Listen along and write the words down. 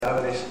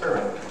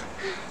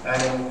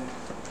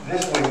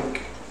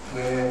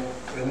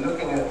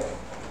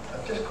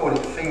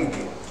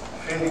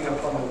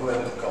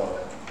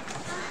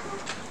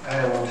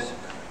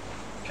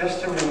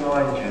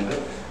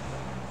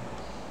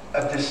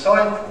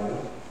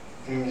disciple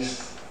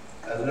is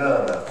a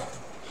learner.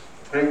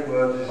 Greek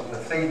word is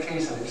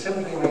mathetes, and it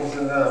simply means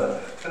a learner.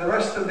 For the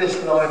rest of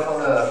this life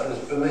on earth, as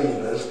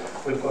believers,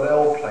 we've got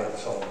L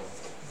plates on.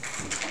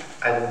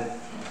 And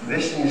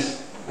this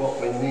is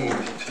what we need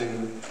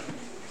to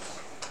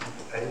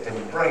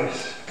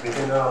embrace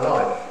within our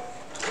life.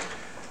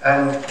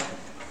 And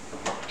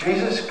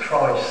Jesus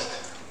Christ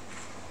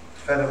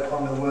fed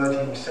upon the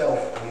Word himself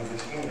when he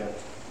was here.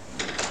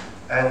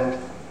 And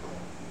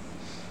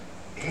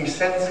he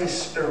sends his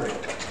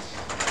Spirit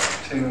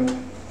to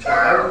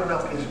open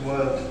up his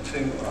Word to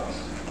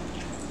us.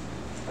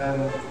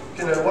 And,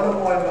 one of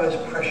my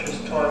most precious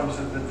times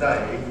of the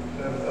day,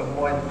 of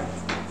my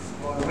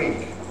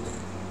week,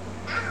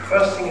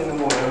 first thing in the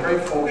morning, I'm very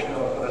fortunate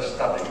I've got a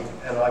study,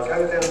 and I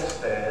go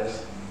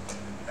downstairs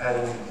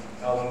and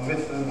I'm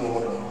with the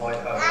Lord on my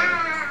own.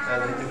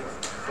 And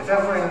if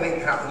ever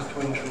anything happens to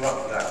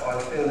interrupt that, I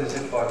feel as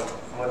if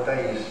my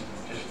day is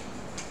just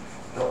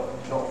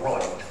not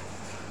right.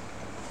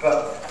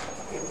 But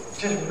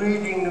just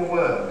reading the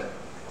Word,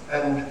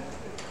 and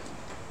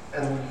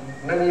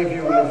many of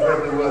you will have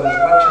read the Word as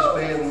much as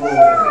me and more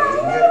than me,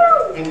 and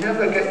yet you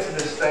never get to the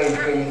stage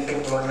where you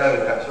think, well, I know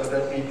that, so I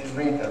don't need to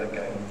read that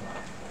again.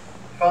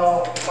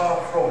 Far,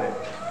 far from it.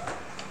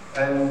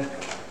 And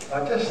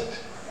I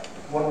just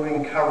want to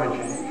encourage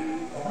you.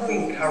 I want to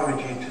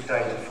encourage you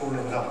today to fall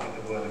in love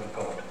with the Word of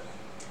God.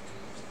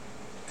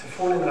 To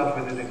fall in love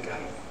with it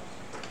again.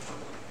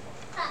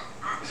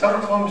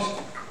 Sometimes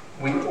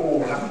we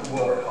all have to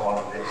work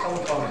hard at it.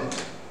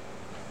 Sometimes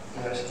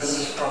it's a bit of a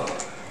struggle,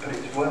 but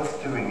it's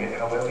worth doing it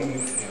however you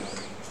feel,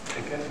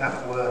 to get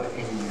that Word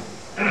in you.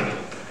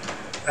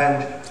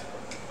 And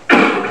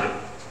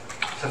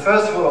so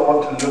first of all, I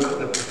want to look at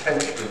the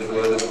potential of the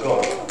Word of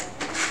God.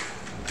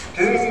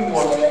 Do you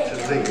want to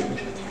lead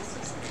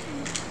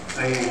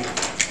a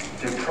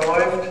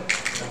deprived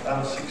and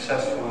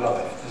unsuccessful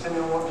life? Does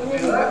anyone want to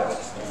do that?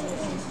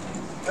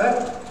 No?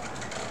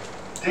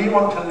 Do you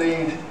want to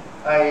lead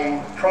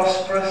a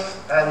prosperous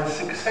and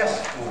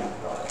successful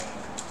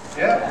life?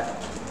 Yeah?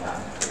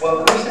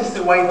 Well, this is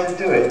the way to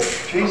do it.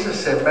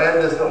 Jesus said,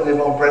 man does not live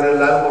on bread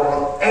alone, but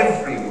on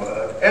every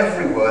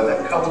word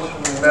that comes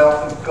from the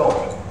mouth of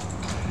God.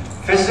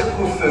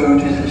 Physical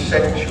food is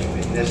essential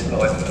in this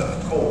life,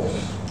 of course.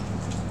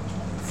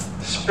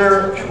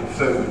 Spiritual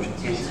food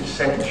is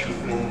essential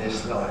in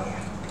this life.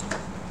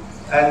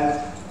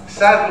 And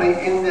sadly,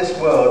 in this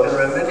world,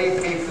 there are many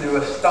people who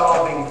are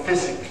starving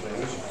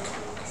physically.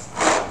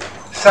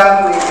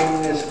 Sadly,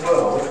 in this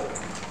world,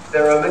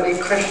 there are many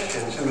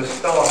Christians who are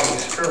starving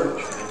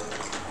spiritually.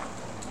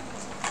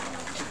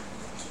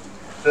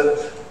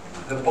 That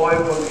the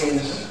Bible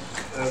is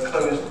a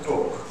closed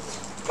book.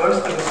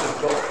 Most of us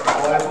have got a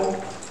Bible,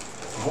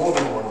 more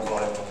than one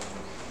Bible.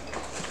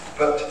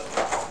 But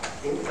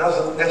it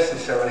doesn't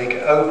necessarily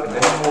get open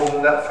any more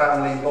than that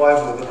family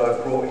Bible that I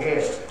brought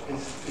here.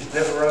 It's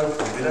never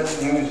open. We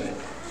don't use it.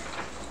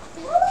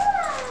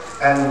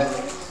 And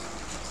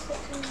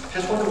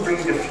just want to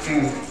read a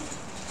few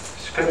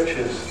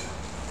scriptures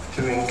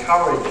to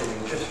encourage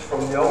you, just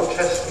from the Old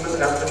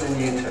Testament and from the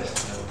New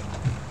Testament.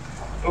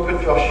 Book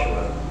of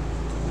Joshua.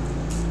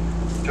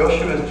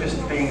 Joshua is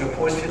just being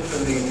appointed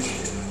for leadership.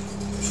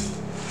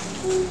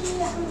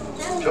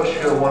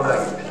 Joshua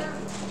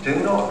 1:8. Do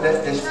not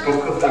let this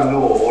book of the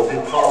law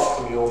depart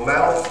from your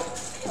mouth.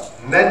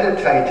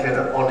 Meditate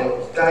on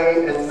it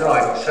day and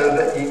night, so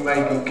that you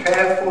may be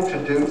careful to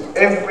do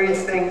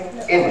everything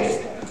in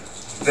it.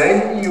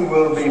 Then you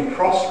will be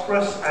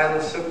prosperous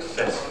and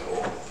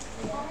successful.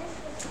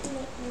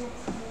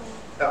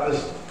 That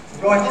was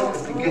right at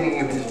the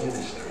beginning of his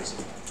ministry.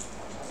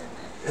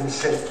 And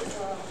said,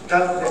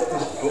 don't let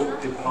this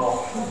book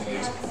depart from you.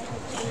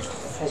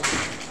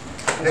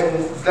 Then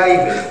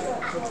David,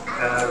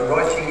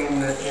 writing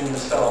in the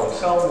Psalm,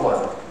 Psalm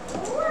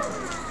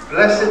 1.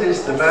 Blessed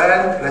is the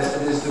man,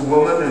 blessed is the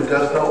woman who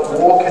does not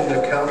walk in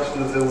the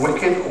counsel of the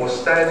wicked, or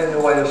stand in the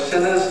way of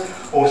sinners,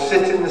 or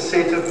sit in the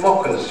seat of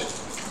mockers.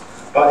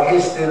 But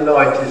his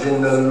delight is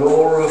in the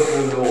law of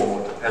the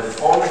Lord, and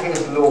on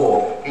his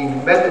law he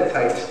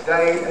meditates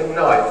day and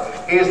night.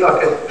 He is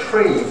like a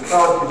tree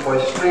planted by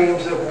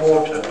streams of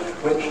water,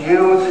 which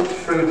yields its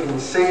fruit in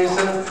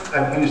season,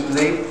 and whose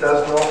leaf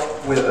does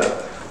not wither.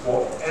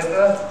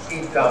 Whatever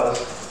he does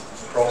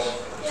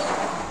prospers.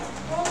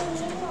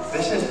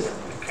 This is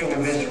the King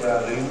of Israel,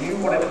 who knew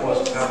what it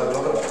was to have a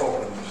lot of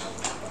problems.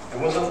 He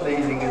wasn't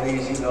leading an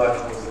easy life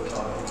all the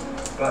time,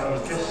 but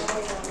he just,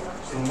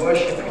 in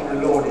worshipping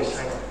the Lord, he's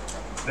saying,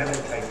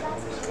 meditate on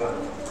this word.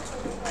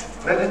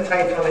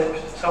 Meditate on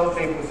it. Some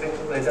people think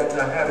that they don't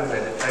know how to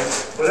meditate.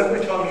 Well,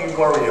 every time you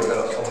worry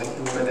about something,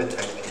 you're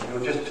meditating.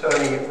 You're just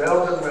turning it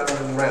round and round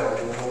and round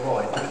in your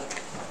mind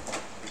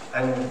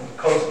and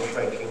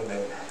concentrating on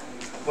it.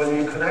 Well,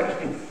 you can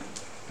actually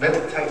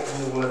meditate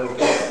on the Word of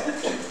God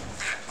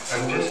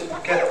and just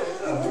get a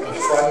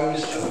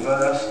phrase, a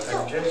verse,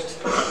 and just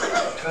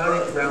turn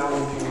it round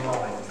in your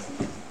mind.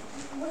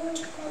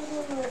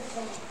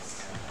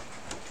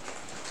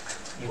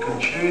 You can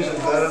choose a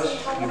verse,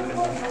 you can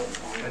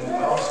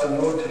ask ask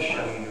the Lord to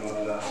show you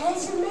your love.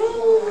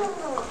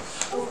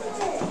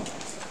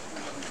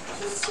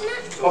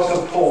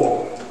 Apostle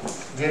Paul,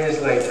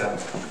 years later,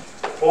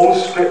 all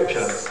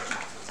scripture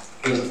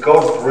is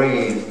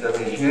God-breathed and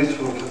is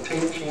useful for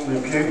teaching,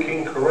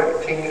 rebuking,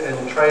 correcting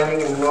and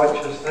training in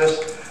righteousness,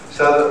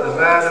 so that the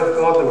man of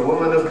God, the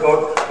woman of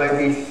God,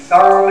 may be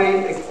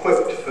thoroughly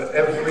equipped for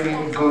every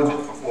good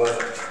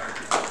work.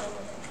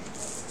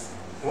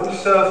 You want to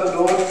serve the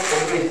Lord? Want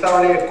to be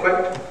thoroughly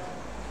equipped?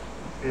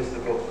 Here's the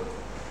book.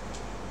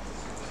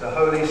 It's the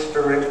Holy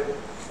Spirit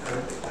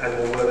and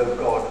the Word of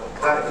God.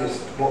 That is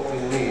what we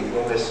need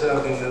when we're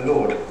serving the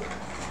Lord.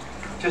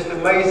 Just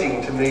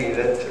amazing to me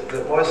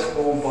that my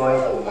small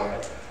Bible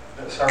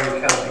at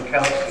Surrey County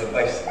Council are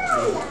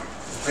basically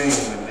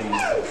agreeing with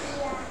these things.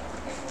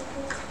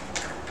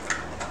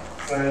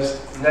 Whereas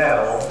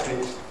now,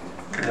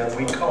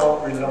 we can't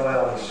rely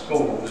on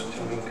schools to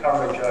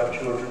encourage our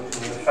children in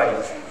the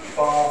faith.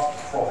 Far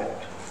from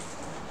it.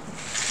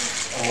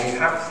 And we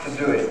have to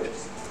do it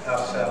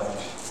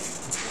ourselves.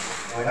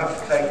 We have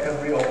to take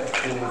every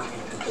opportunity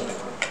to do it.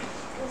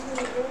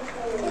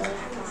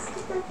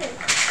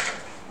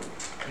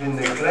 You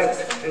neglect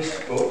this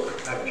book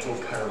at your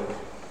peril.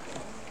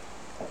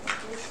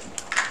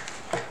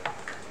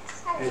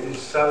 It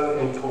is so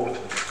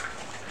important.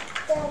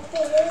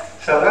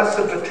 So that's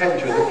the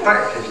potential, the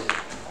practice.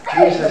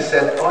 Jesus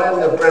said, I am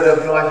the bread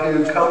of life. He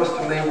who comes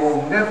to me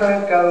will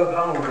never go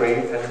hungry,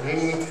 and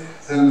he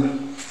who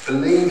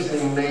believes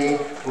in me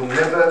will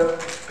never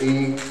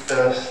be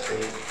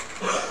thirsty.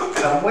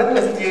 And when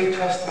the New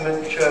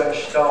Testament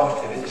church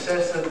started, it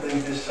says that the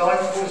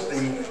disciples,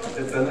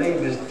 the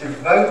believers,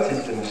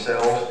 devoted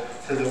themselves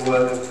to the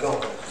Word of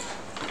God.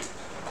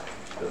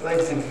 That they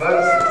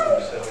devoted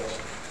themselves.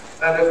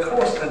 And of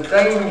course the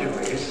danger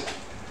is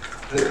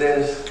that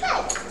there's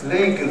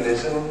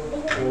legalism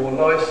or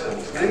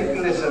license.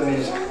 Legalism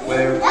is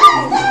where you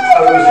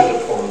impose it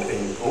upon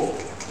people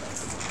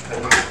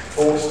and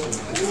force them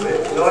to do it.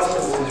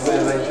 License is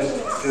where they just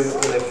do it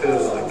when they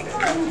feel like it.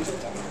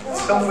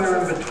 Somewhere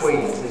in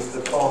between is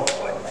the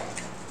pathway.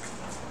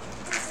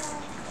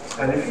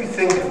 And if you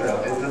think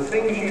about it, the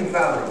things you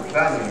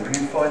value,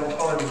 you find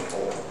time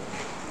for.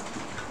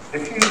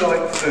 If you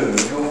like food,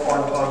 you'll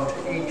find time to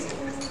eat it.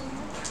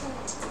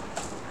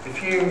 If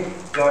you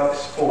like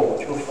sport,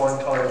 you'll find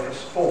time for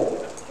sport.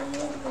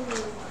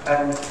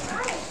 And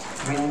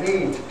we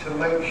need to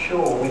make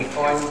sure we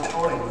find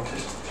time to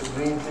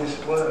read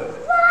this word.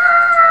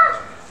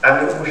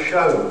 And it will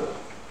show.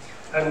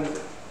 And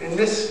in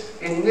this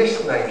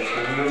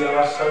nation, we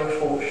are so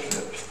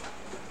fortunate.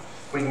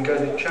 We can go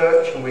to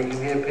church and we can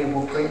hear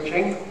people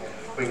preaching.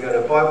 We go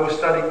to Bible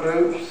study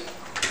groups.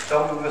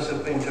 Some of us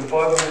have been to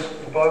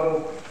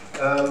Bible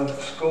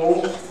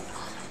schools.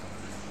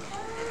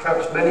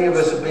 Perhaps many of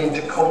us have been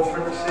to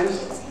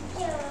conferences.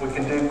 We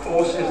can do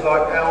courses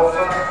like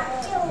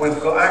Alpha. We've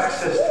got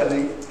access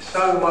to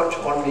so much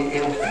on the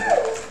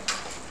internet.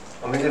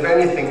 I mean, if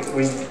anything,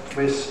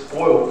 we're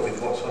spoiled with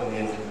what's on the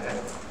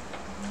internet.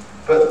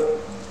 But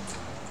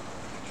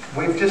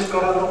we've just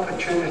got an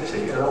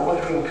opportunity, and I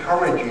want to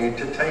encourage you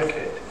to take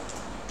it.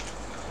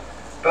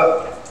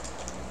 But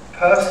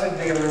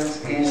perseverance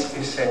is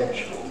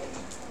essential.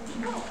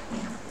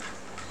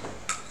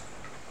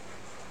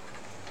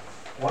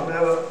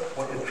 Wonder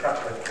what your track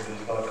record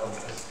is like on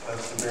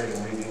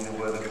persevering, reading the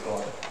Word of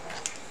God.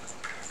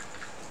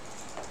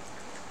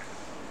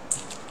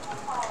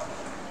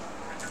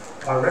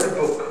 I read a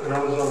book when I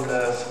was on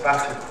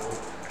sabbatical.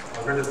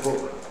 I read a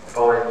book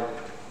by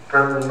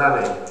Brennan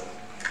Manning.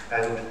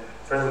 And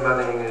Brennan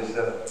Manning is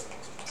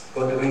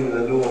gone to be with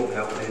the Lord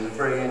now, but he's a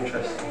very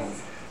interesting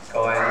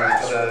guy. And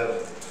he's got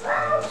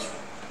a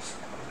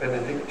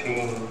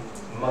Benedictine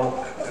monk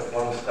at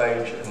one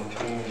stage, and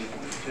he's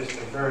just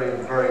a very,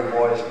 very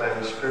wise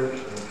man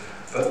spiritually.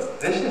 But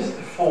this is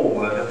the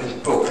foreword of his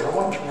book, and I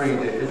want to read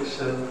it. It's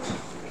a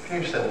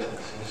few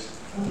sentences.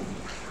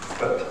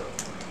 But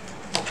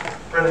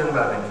Brennan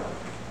Manning,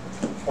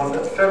 on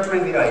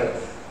February the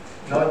 8th,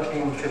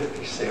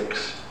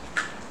 1956,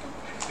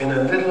 in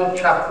a little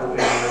chapel in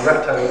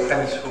Loretto,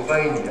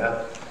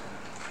 Pennsylvania,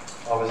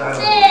 I was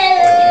ambushed by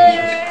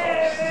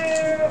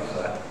Jesus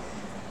Christ.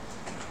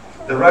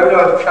 The road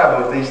I've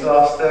travelled these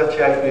last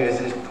 38 years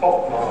is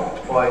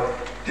pockmarked by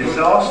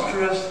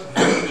disastrous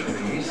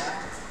victories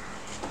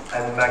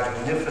and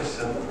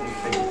magnificent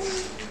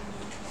defeats,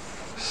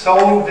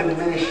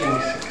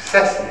 soul-diminishing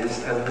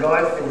successes and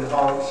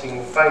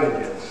life-enhancing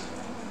failures,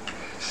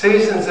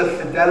 seasons of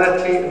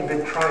fidelity and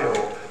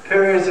betrayal,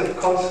 periods of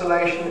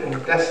consolation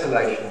and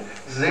desolation,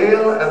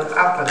 zeal and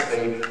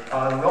apathy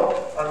are not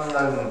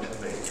unknown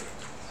to me.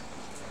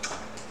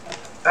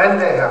 And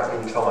there have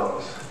been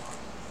times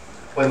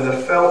when the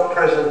felt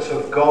presence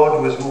of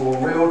God was more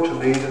real to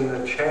me than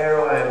the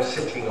chair I am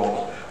sitting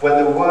on, when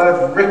the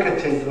word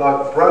ricketed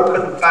like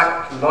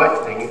broken-backed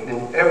lightning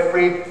in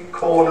every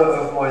corner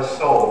of my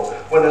soul,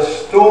 when a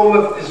storm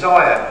of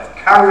desire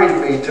carried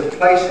me to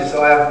places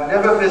I have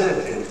never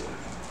visited.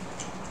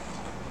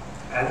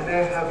 And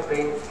there have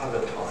been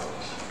other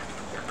times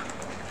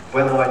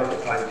when I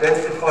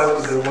identify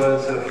with the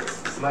words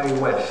of Mae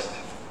West.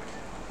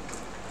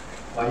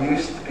 I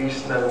used to be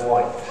Snow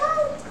White,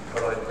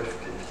 but I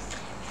drifted.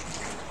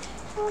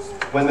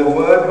 When the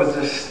word was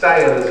as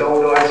stale as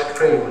old ice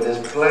cream and as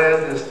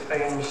bland as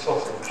tame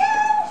sausage.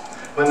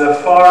 When the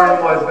fire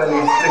in my belly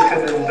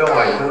flickered and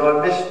died. When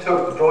I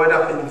mistook dried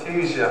up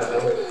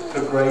enthusiasm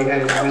for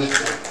grey-haired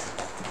wisdom.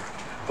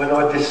 When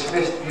I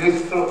dismissed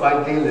youthful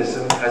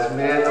idealism as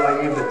mere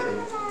naivety.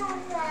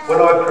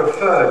 When I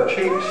preferred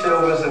cheap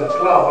silvers of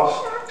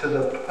glass to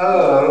the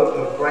pearl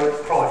of great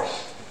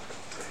price.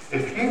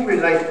 If you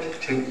relate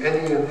to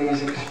any of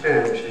these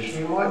experiences,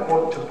 you might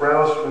want to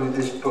browse through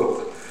this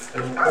book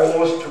and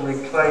pause to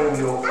reclaim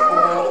your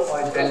core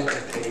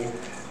identity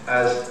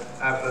as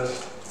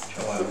Abba's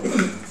child.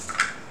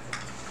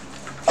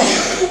 I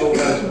thought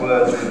those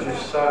words were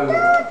just so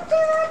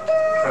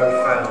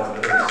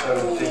profound and so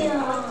deep.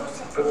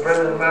 But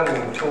Brennan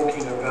Manning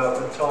talking about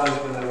the times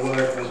when the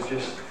word was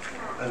just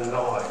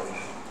alive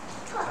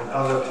and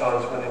other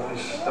times when it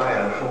was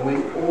stale, and we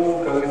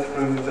all go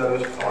through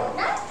those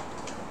times.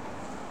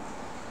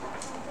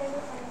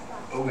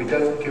 But we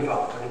don't give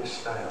up when it's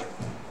stale.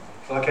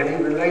 Like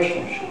any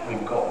relationship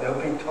we've got, there'll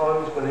be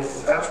times when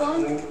it's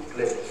absolute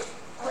bliss.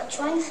 Which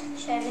ones?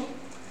 Show me.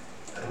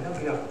 And there'll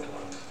be other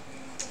times.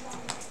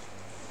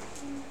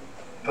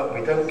 But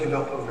we don't give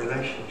up on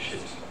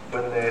relationships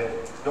when they're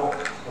not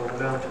on the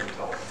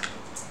mountaintop.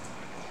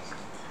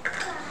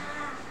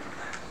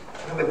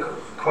 I have a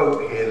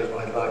quote here that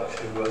I'd like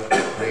to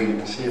read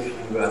and see if you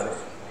can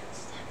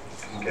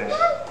guess.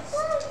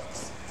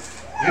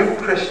 You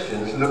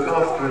Christians look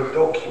after a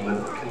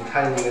document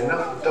containing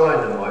enough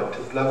dynamite to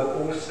blow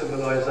all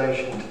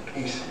civilization to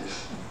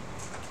pieces,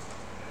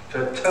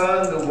 to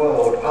turn the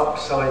world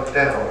upside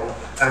down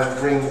and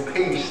bring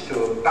peace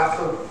to a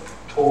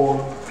battle-torn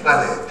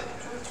planet,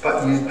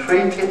 but you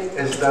treat it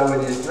as though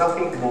it is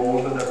nothing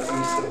more than a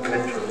piece of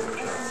literature.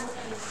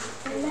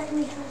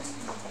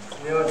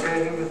 Any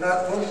idea who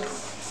that was?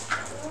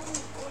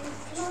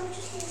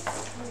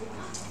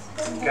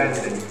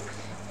 Gandhi.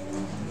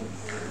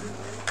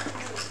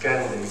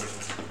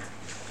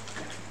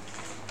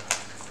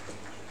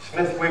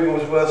 Smith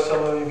Wigglesworth,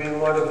 some of you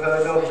might have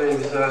heard of,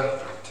 is a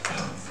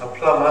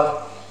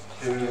plumber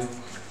who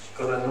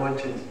got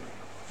anointed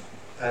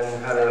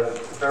and had a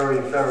very,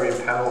 very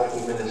powerful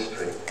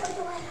ministry.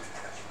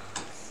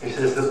 He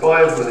says the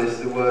Bible is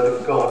the Word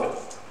of God,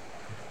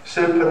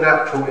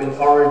 supernatural in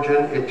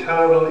origin,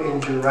 eternal in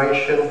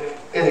duration,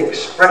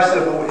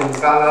 inexpressible in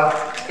valour,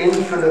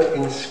 infinite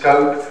in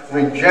scope,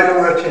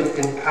 regenerative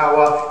in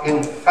power,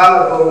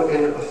 infallible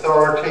in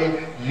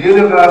authority,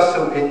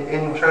 universal in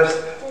interest,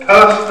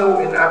 personal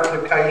in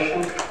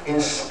application,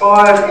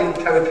 inspired in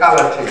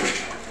totality.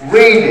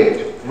 Read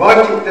it,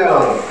 write it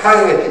down,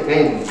 pray it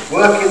in,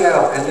 work it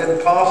out, and then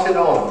pass it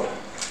on.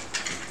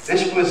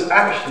 This was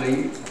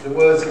actually the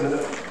words of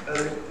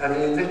an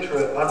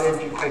illiterate,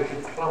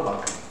 uneducated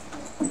plumber.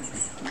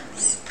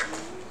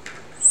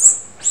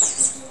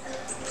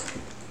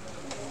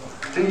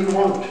 Do you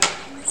want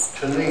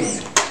to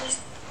lead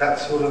that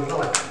sort of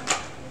life?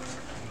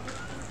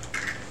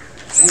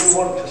 Do you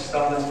want to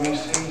start a new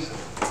season?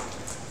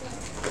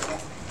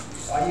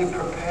 Are you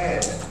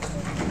prepared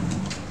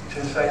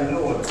to say,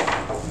 Lord,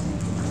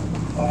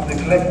 I've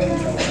neglected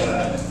your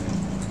word.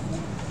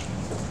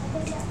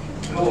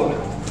 Lord,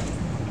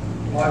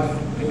 I've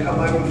become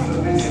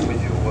over-familiar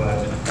with your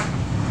word.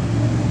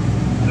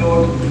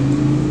 Lord,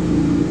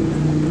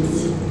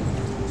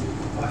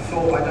 I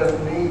thought I don't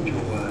need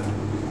your word.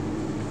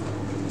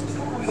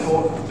 I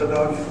thought that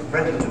I've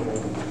read it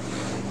all.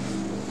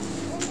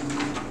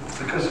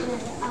 Because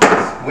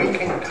we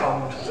can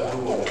come to the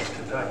Lord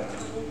today.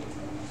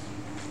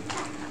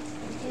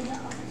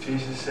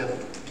 Jesus said,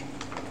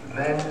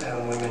 men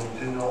and women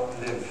do not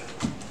live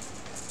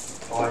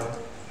by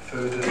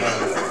food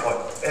alone, but by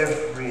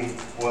every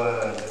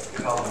word that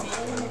comes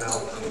from the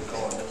mouth of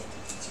God.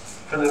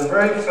 From the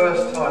very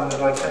first time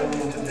that I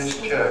came into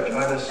this church, I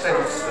had a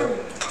sense that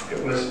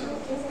it was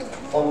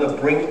on the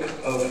brink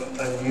of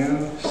a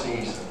new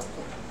season.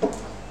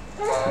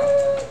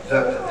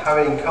 That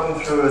having come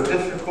through a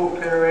difficult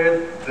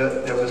period,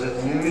 that there was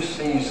a new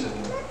season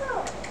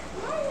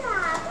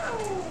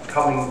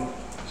coming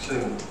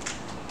soon.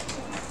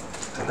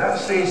 And that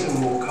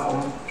season will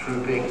come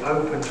through being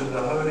open to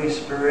the Holy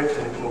Spirit,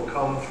 and it will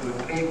come through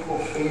people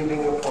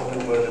feeding upon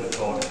the Word of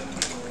God.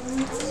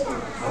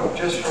 Not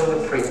just from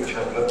the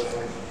preacher, but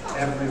from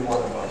every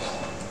one of us.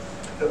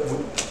 That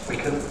we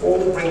can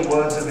all bring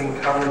words of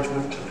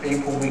encouragement to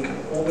people. We can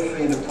all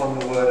feed upon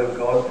the Word of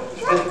God.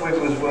 Smith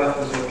Wigglesworth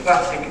was a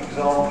classic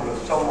example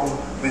of someone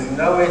with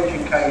no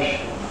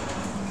education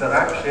that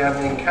actually had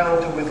an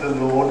encounter with the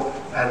Lord,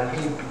 and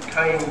he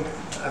became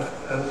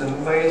an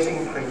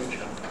amazing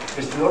preacher.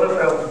 It's not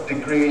about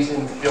degrees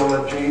in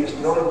theology, it's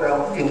not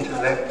about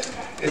intellect,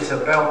 it's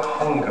about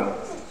hunger.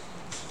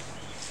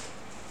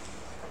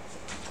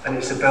 And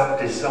it's about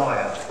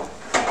desire.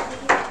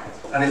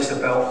 And it's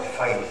about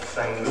faith,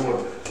 saying,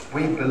 Lord,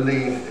 we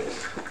believe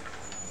this.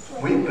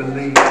 We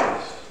believe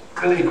this.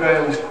 Billy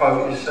Graham's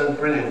quote is so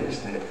brilliant,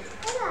 isn't it?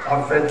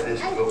 I've read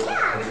this book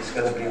and it's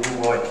going to be all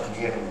right in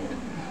the end.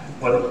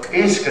 Well, it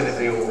is going to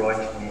be all right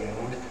in the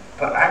end,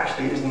 but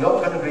actually it's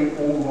not going to be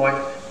all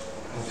right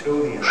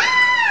until the end.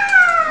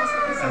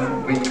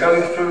 And we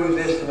go through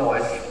this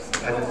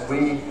life and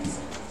we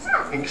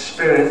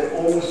experience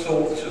all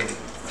sorts of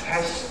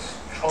tests,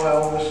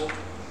 trials,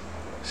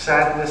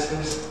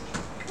 sadnesses,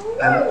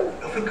 and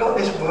if we've got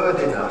this word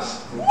in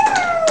us,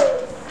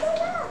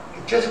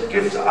 it just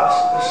gives us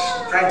the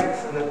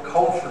strength and the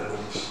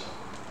confidence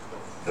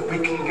that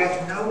we can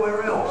get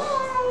nowhere else.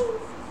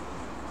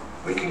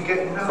 We can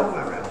get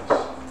nowhere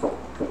else.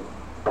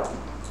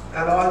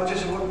 And I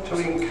just want to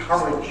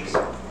encourage you. I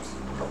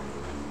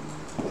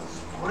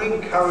want to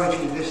encourage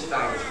you this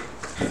day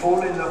to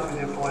fall in love with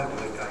your Bible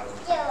again.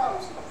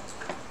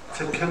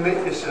 To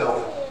commit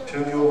yourself to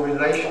your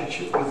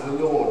relationship with the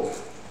Lord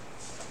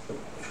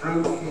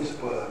through His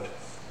Word.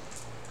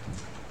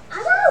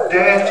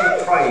 Dare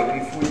to pray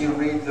before you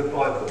read the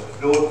Bible.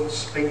 Lord,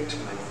 speak to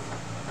me.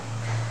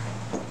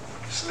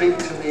 Speak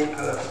to me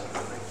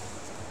personally.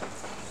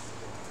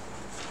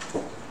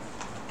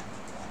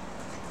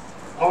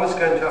 I was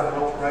going to have an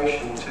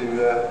operation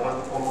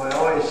on my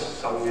eyes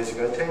some years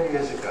ago, 10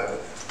 years ago,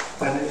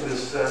 and it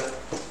was I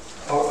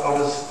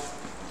was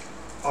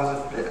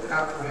a bit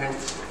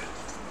apprehensive.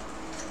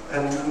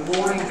 And the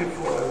morning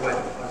before I went,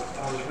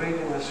 I was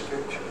reading the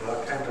scripture and I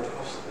came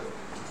across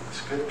the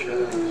scripture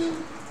that was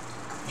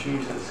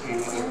Jesus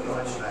healing a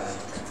blind man.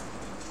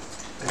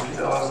 And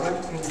I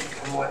went in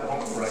for my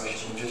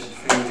operation just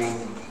feeling,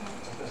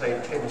 say,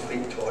 10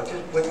 feet tall. I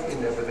just went in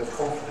there with a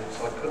confidence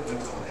I couldn't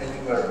have gone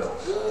anywhere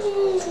else.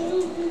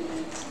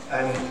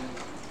 And,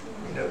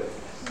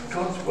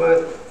 God's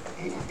word,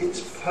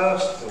 it's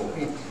personal.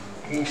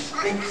 He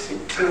speaks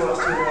it to us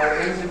in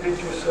our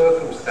individual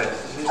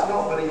circumstances. It's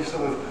not that He's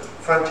sort of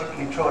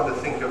frantically trying to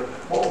think of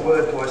what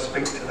word do I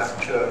speak to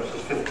that church.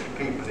 There's 50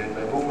 people in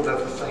there, all have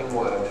the same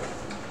word.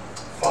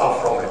 Far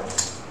from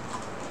it.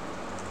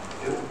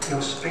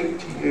 He'll speak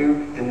to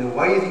you in the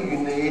way that you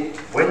need,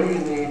 when you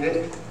need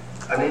it,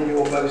 and in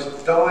your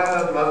most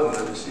dire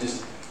moments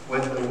is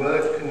when the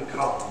word can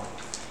come.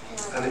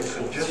 And it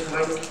can just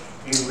make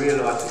you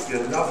realise that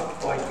you're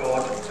loved by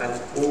God and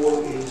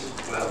all is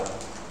well.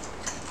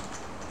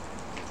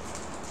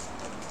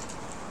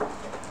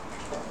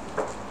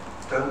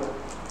 Don't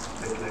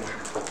neglect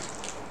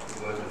the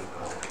word of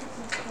God.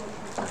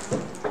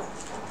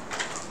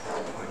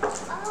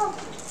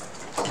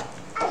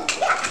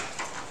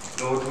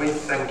 Lord, we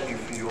thank you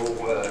for your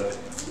word.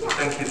 We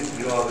thank you that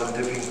you are the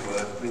living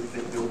word.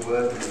 That your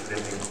word is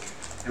living.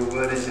 Your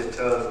word is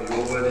eternal.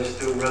 Your word is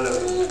still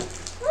relevant.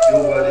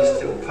 Your word is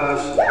still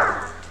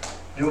personal.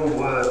 Your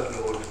word,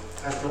 Lord,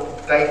 has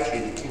not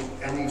dated in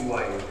any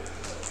way.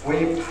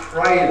 We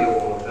pray,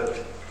 Lord, that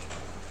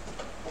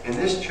in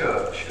this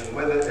church, and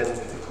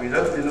if we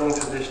don't belong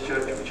to this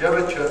church,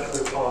 whichever church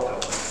we're part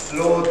of,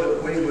 Lord,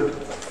 that we would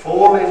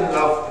fall in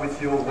love with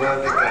your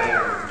word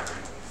again.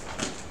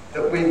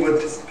 That we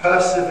would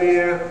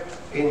persevere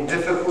in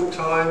difficult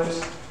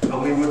times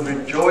and we would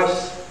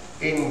rejoice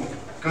in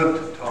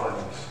good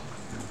times.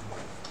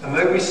 And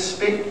may we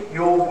speak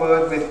your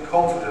word with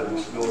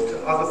confidence, Lord,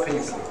 to other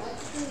people.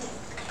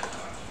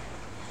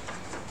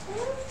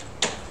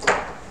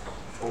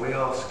 For we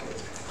ask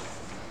it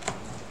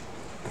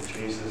in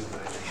Jesus' name.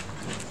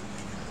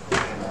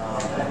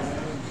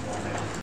 Amen.